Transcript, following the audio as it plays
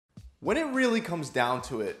When it really comes down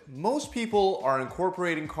to it, most people are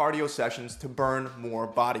incorporating cardio sessions to burn more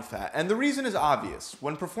body fat. And the reason is obvious.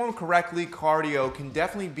 When performed correctly, cardio can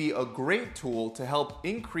definitely be a great tool to help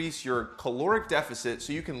increase your caloric deficit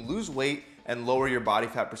so you can lose weight and lower your body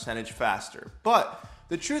fat percentage faster. But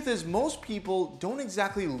the truth is, most people don't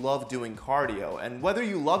exactly love doing cardio, and whether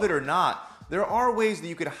you love it or not, there are ways that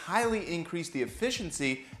you could highly increase the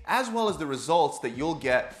efficiency as well as the results that you'll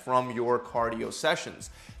get from your cardio sessions.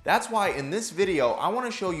 That's why in this video, I want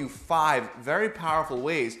to show you 5 very powerful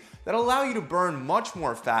ways that allow you to burn much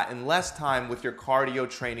more fat in less time with your cardio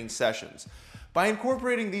training sessions. By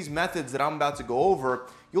incorporating these methods that I'm about to go over,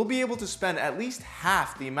 you'll be able to spend at least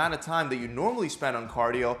half the amount of time that you normally spend on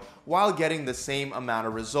cardio while getting the same amount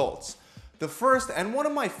of results. The first and one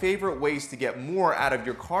of my favorite ways to get more out of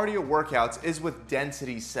your cardio workouts is with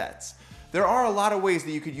density sets. There are a lot of ways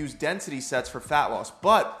that you could use density sets for fat loss,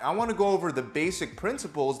 but I want to go over the basic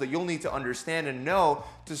principles that you'll need to understand and know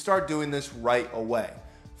to start doing this right away.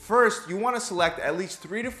 First, you want to select at least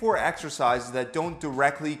 3 to 4 exercises that don't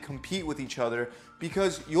directly compete with each other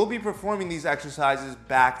because you'll be performing these exercises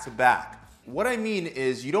back to back. What I mean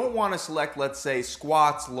is you don't want to select, let's say,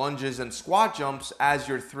 squats, lunges, and squat jumps as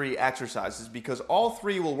your 3 exercises because all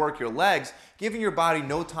 3 will work your legs, giving your body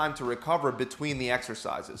no time to recover between the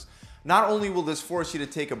exercises. Not only will this force you to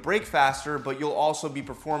take a break faster, but you'll also be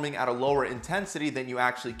performing at a lower intensity than you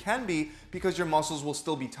actually can be because your muscles will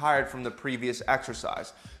still be tired from the previous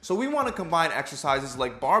exercise. So we want to combine exercises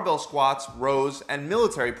like barbell squats, rows, and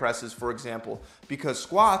military presses, for example, because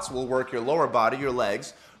squats will work your lower body, your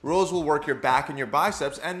legs, rows will work your back and your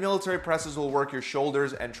biceps, and military presses will work your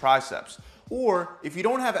shoulders and triceps. Or if you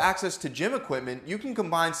don't have access to gym equipment, you can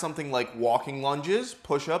combine something like walking lunges,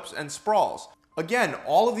 push-ups, and sprawls. Again,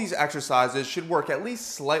 all of these exercises should work at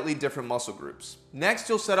least slightly different muscle groups. Next,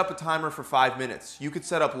 you'll set up a timer for 5 minutes. You could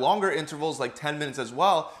set up longer intervals like 10 minutes as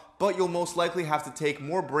well, but you'll most likely have to take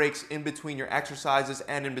more breaks in between your exercises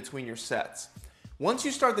and in between your sets. Once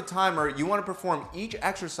you start the timer, you want to perform each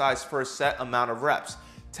exercise for a set amount of reps.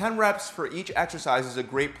 10 reps for each exercise is a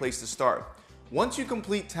great place to start. Once you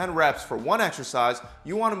complete 10 reps for one exercise,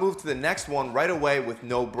 you want to move to the next one right away with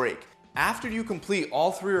no break. After you complete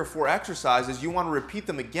all 3 or 4 exercises, you want to repeat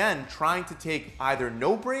them again, trying to take either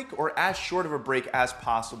no break or as short of a break as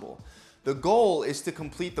possible. The goal is to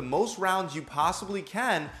complete the most rounds you possibly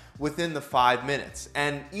can within the 5 minutes.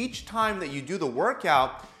 And each time that you do the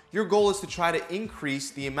workout, your goal is to try to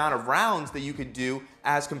increase the amount of rounds that you could do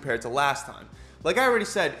as compared to last time. Like I already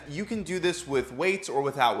said, you can do this with weights or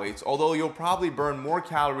without weights, although you'll probably burn more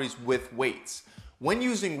calories with weights. When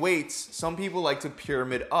using weights, some people like to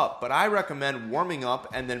pyramid up, but I recommend warming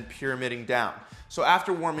up and then pyramiding down. So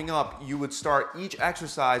after warming up, you would start each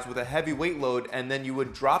exercise with a heavy weight load and then you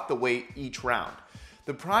would drop the weight each round.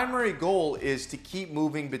 The primary goal is to keep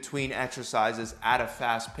moving between exercises at a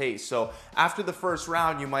fast pace. So after the first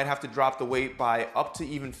round, you might have to drop the weight by up to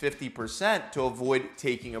even 50% to avoid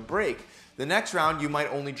taking a break. The next round, you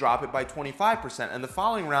might only drop it by 25%, and the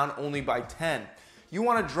following round only by 10%. You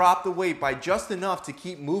want to drop the weight by just enough to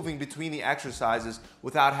keep moving between the exercises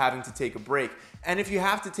without having to take a break. And if you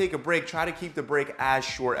have to take a break, try to keep the break as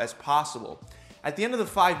short as possible. At the end of the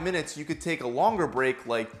 5 minutes, you could take a longer break,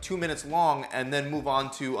 like 2 minutes long, and then move on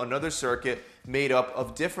to another circuit made up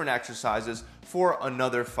of different exercises for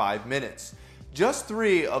another 5 minutes. Just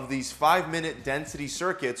 3 of these 5-minute density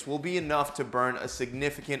circuits will be enough to burn a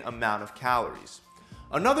significant amount of calories.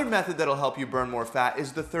 Another method that'll help you burn more fat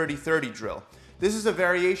is the 30-30 drill. This is a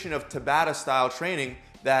variation of Tabata style training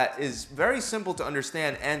that is very simple to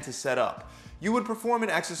understand and to set up. You would perform an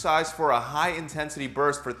exercise for a high intensity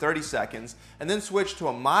burst for 30 seconds and then switch to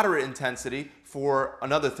a moderate intensity for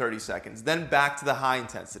another 30 seconds, then back to the high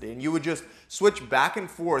intensity. And you would just switch back and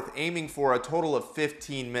forth, aiming for a total of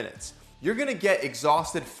 15 minutes. You're going to get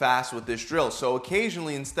exhausted fast with this drill, so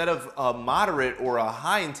occasionally instead of a moderate or a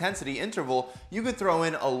high intensity interval, you could throw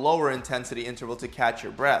in a lower intensity interval to catch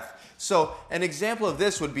your breath. So an example of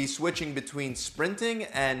this would be switching between sprinting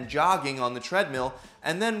and jogging on the treadmill,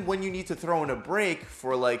 and then when you need to throw in a break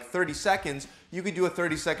for like 30 seconds, you could do a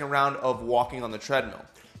 30-second round of walking on the treadmill.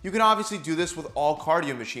 You can obviously do this with all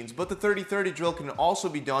cardio machines, but the 30-30 drill can also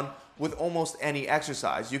be done with almost any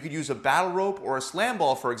exercise. You could use a battle rope or a slam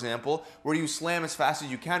ball, for example, where you slam as fast as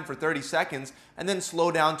you can for 30 seconds and then slow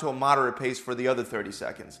down to a moderate pace for the other 30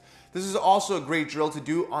 seconds. This is also a great drill to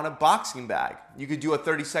do on a boxing bag. You could do a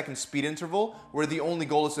 30-second speed interval where the only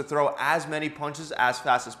goal is to throw as many punches as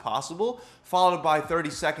fast as possible, followed by 30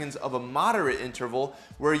 seconds of a moderate interval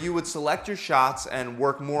where you would select your shots and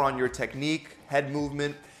work more on your technique, head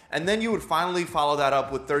movement, And then you would finally follow that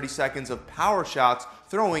up with 30 seconds of power shots,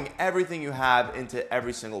 throwing everything you have into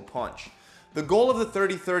every single punch. The goal of the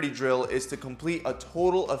 30-30 drill is to complete a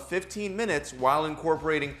total of 15 minutes while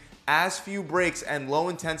incorporating as few breaks and low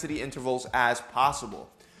intensity intervals as possible.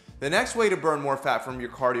 The next way to burn more fat from your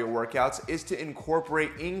cardio workouts is to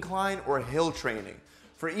incorporate incline or hill training.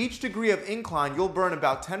 For each degree of incline, you'll burn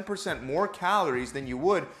about 10% more calories than you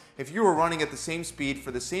would if you were running at the same speed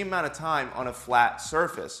for the same amount of time on a flat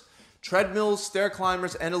surface. Treadmills, stair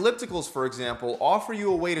climbers, and ellipticals, for example, offer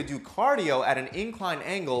you a way to do cardio at an incline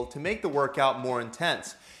angle to make the workout more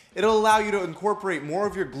intense. It'll allow you to incorporate more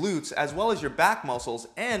of your glutes as well as your back muscles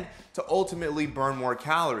and to ultimately burn more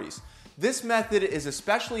calories. This method is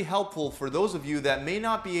especially helpful for those of you that may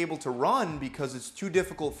not be able to run because it's too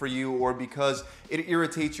difficult for you or because it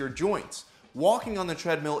irritates your joints. Walking on the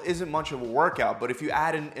treadmill isn't much of a workout, but if you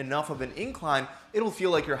add in enough of an incline, it'll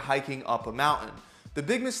feel like you're hiking up a mountain. The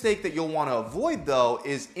big mistake that you'll want to avoid, though,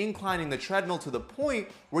 is inclining the treadmill to the point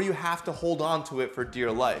where you have to hold on to it for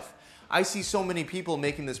dear life. I see so many people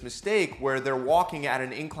making this mistake where they're walking at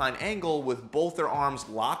an incline angle with both their arms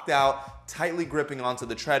locked out, tightly gripping onto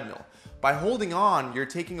the treadmill. By holding on, you're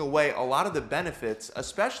taking away a lot of the benefits,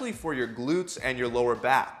 especially for your glutes and your lower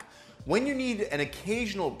back. When you need an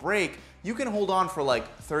occasional break, you can hold on for like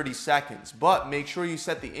 30 seconds, but make sure you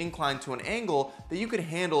set the incline to an angle that you can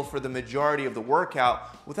handle for the majority of the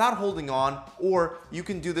workout without holding on, or you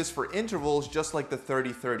can do this for intervals just like the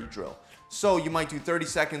 30-30 drill. So you might do 30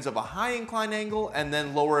 seconds of a high incline angle and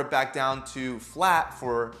then lower it back down to flat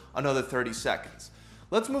for another 30 seconds.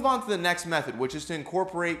 Let's move on to the next method, which is to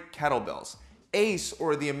incorporate kettlebells. ACE,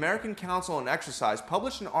 or the American Council on Exercise,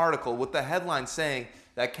 published an article with the headline saying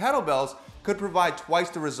that kettlebells could provide twice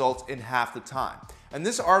the results in half the time. And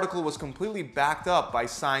this article was completely backed up by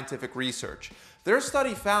scientific research. Their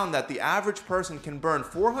study found that the average person can burn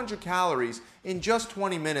 400 calories in just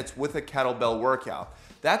 20 minutes with a kettlebell workout.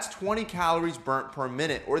 That's 20 calories burnt per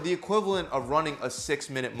minute, or the equivalent of running a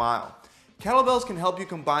 6-minute mile. Kettlebells can help you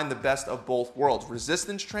combine the best of both worlds,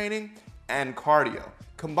 resistance training and cardio.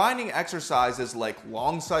 Combining exercises like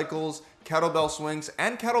long cycles, kettlebell swings,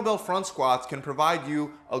 and kettlebell front squats can provide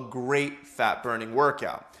you a great fat burning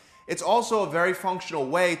workout. It's also a very functional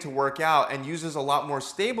way to work out and uses a lot more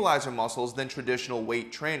stabilizer muscles than traditional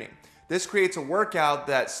weight training. This creates a workout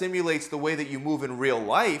that simulates the way that you move in real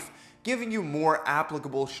life, giving you more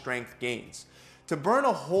applicable strength gains. To burn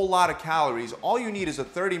a whole lot of calories, all you need is a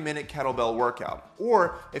 30-minute kettlebell workout.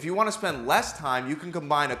 Or if you want to spend less time, you can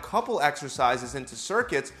combine a couple exercises into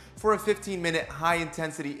circuits for a 15-minute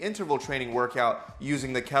high-intensity interval training workout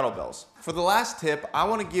using the kettlebells. For the last tip, I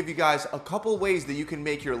want to give you guys a couple ways that you can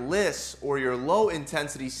make your LISS, or your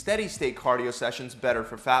low-intensity steady-state cardio sessions, better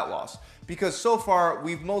for fat loss. Because so far,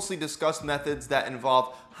 we've mostly discussed methods that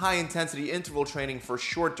involve high-intensity interval training for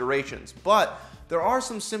short durations, but there are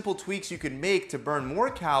some simple tweaks you can make to burn more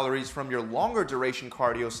calories from your longer duration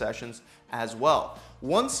cardio sessions as well.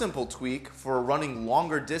 One simple tweak for running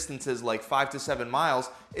longer distances like 5 to 7 miles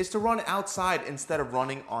is to run outside instead of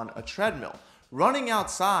running on a treadmill. Running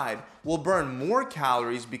outside will burn more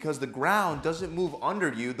calories because the ground doesn't move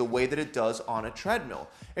under you the way that it does on a treadmill.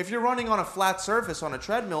 If you're running on a flat surface on a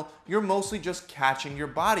treadmill, you're mostly just catching your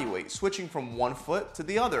body weight, switching from one foot to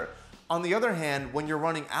the other. On the other hand, when you're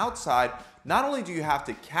running outside, not only do you have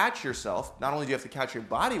to catch yourself, not only do you have to catch your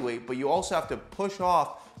body weight, but you also have to push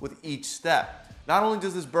off with each step. Not only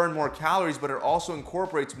does this burn more calories, but it also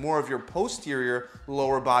incorporates more of your posterior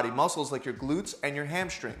lower body muscles like your glutes and your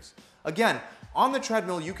hamstrings. Again, on the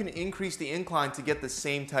treadmill, you can increase the incline to get the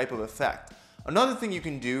same type of effect. Another thing you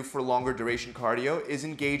can do for longer duration cardio is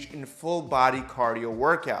engage in full body cardio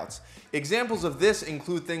workouts. Examples of this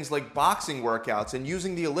include things like boxing workouts and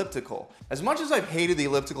using the elliptical. As much as I've hated the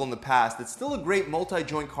elliptical in the past, it's still a great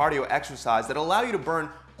multi-joint cardio exercise that allow you to burn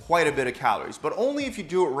quite a bit of calories, but only if you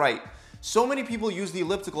do it right. So many people use the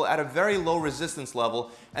elliptical at a very low resistance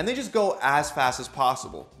level and they just go as fast as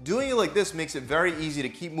possible. Doing it like this makes it very easy to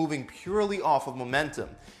keep moving purely off of momentum.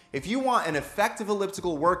 If you want an effective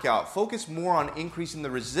elliptical workout, focus more on increasing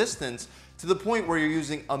the resistance to the point where you're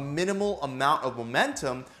using a minimal amount of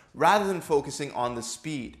momentum rather than focusing on the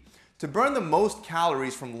speed. To burn the most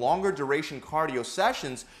calories from longer duration cardio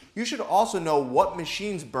sessions, you should also know what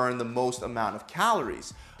machines burn the most amount of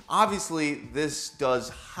calories. Obviously, this does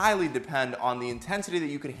highly depend on the intensity that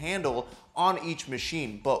you can handle on each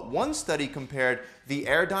machine. But one study compared the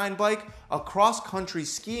Airdyne bike, a cross-country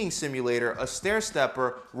skiing simulator, a stair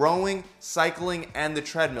stepper, rowing, cycling, and the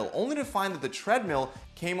treadmill, only to find that the treadmill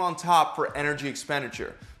came on top for energy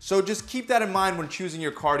expenditure. So just keep that in mind when choosing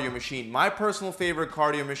your cardio machine. My personal favorite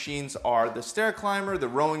cardio machines are the stair climber, the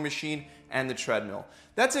rowing machine, and the treadmill.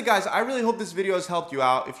 That's it, guys. I really hope this video has helped you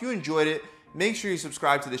out. If you enjoyed it, make sure you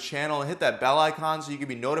subscribe to this channel and hit that bell icon so you can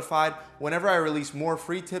be notified whenever I release more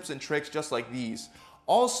free tips and tricks just like these.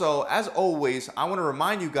 Also, as always, I want to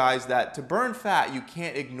remind you guys that to burn fat, you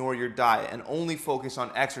can't ignore your diet and only focus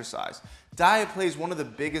on exercise. Diet plays one of the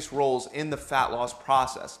biggest roles in the fat loss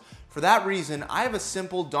process. For that reason, I have a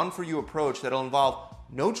simple done-for-you approach that'll involve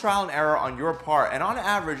no trial and error on your part, and on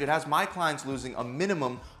average, it has my clients losing a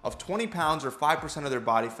minimum of 20 pounds or 5% of their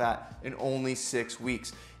body fat in only 6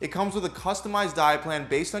 weeks. It comes with a customized diet plan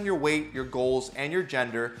based on your weight, your goals, and your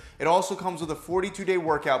gender. It also comes with a 42-day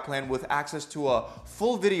workout plan with access to a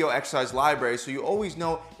full video exercise library, so you always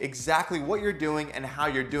know exactly what you're doing and how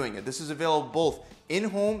you're doing it. This is available both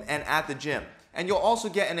in-home and at the gym. And you'll also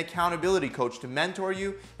get an accountability coach to mentor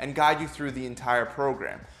you and guide you through the entire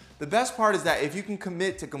program. The best part is that if you can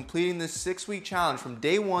commit to completing this 6-week challenge from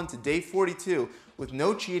day 1 to day 42 with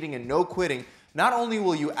no cheating and no quitting, not only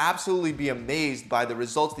will you absolutely be amazed by the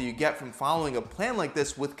results that you get from following a plan like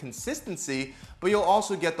this with consistency, but you'll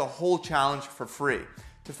also get the whole challenge for free.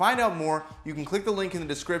 To find out more, you can click the link in the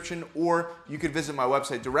description, or you could visit my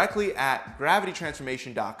website directly at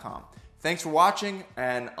gravitytransformation.com. Thanks for watching,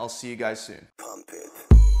 and I'll see you guys soon. Pump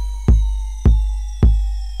it.